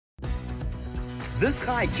This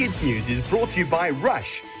Chai Kids News is brought to you by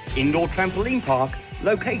Rush, indoor trampoline park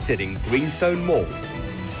located in Greenstone Mall.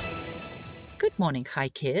 Good morning, Chai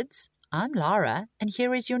Kids. I'm Lara, and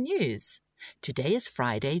here is your news. Today is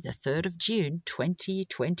Friday, the 3rd of June,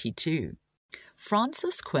 2022.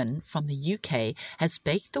 Frances Quinn from the UK has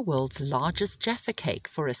baked the world's largest Jaffa cake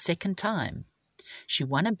for a second time. She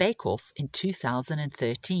won a bake-off in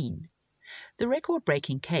 2013. The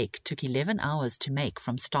record-breaking cake took 11 hours to make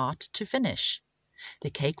from start to finish.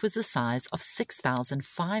 The cake was the size of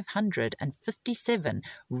 6,557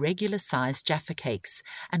 regular-sized Jaffa cakes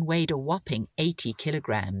and weighed a whopping 80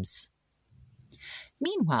 kilograms.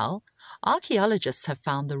 Meanwhile, archaeologists have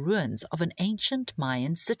found the ruins of an ancient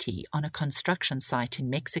Mayan city on a construction site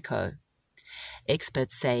in Mexico.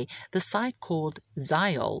 Experts say the site called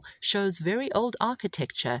Zayol shows very old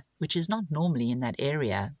architecture, which is not normally in that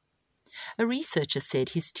area. A researcher said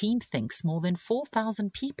his team thinks more than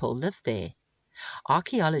 4,000 people live there.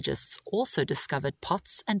 Archaeologists also discovered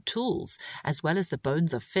pots and tools, as well as the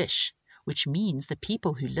bones of fish, which means the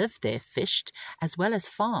people who lived there fished as well as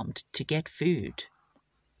farmed to get food.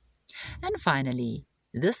 And finally,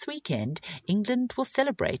 this weekend, England will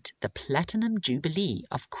celebrate the Platinum Jubilee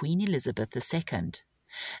of Queen Elizabeth II.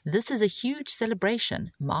 This is a huge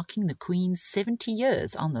celebration marking the Queen's 70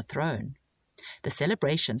 years on the throne. The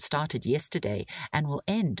celebration started yesterday and will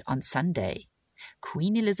end on Sunday.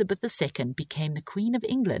 Queen Elizabeth II became the Queen of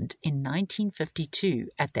England in 1952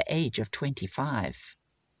 at the age of 25.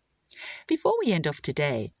 Before we end off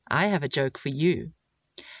today, I have a joke for you.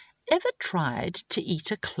 Ever tried to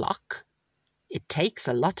eat a clock? It takes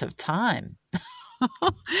a lot of time.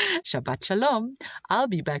 Shabbat Shalom. I'll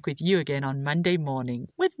be back with you again on Monday morning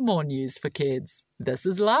with more news for kids. This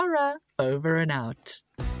is Lara, over and out.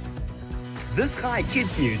 This Chai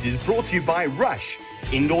Kids News is brought to you by Rush,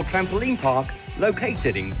 indoor trampoline park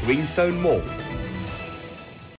located in Greenstone Mall.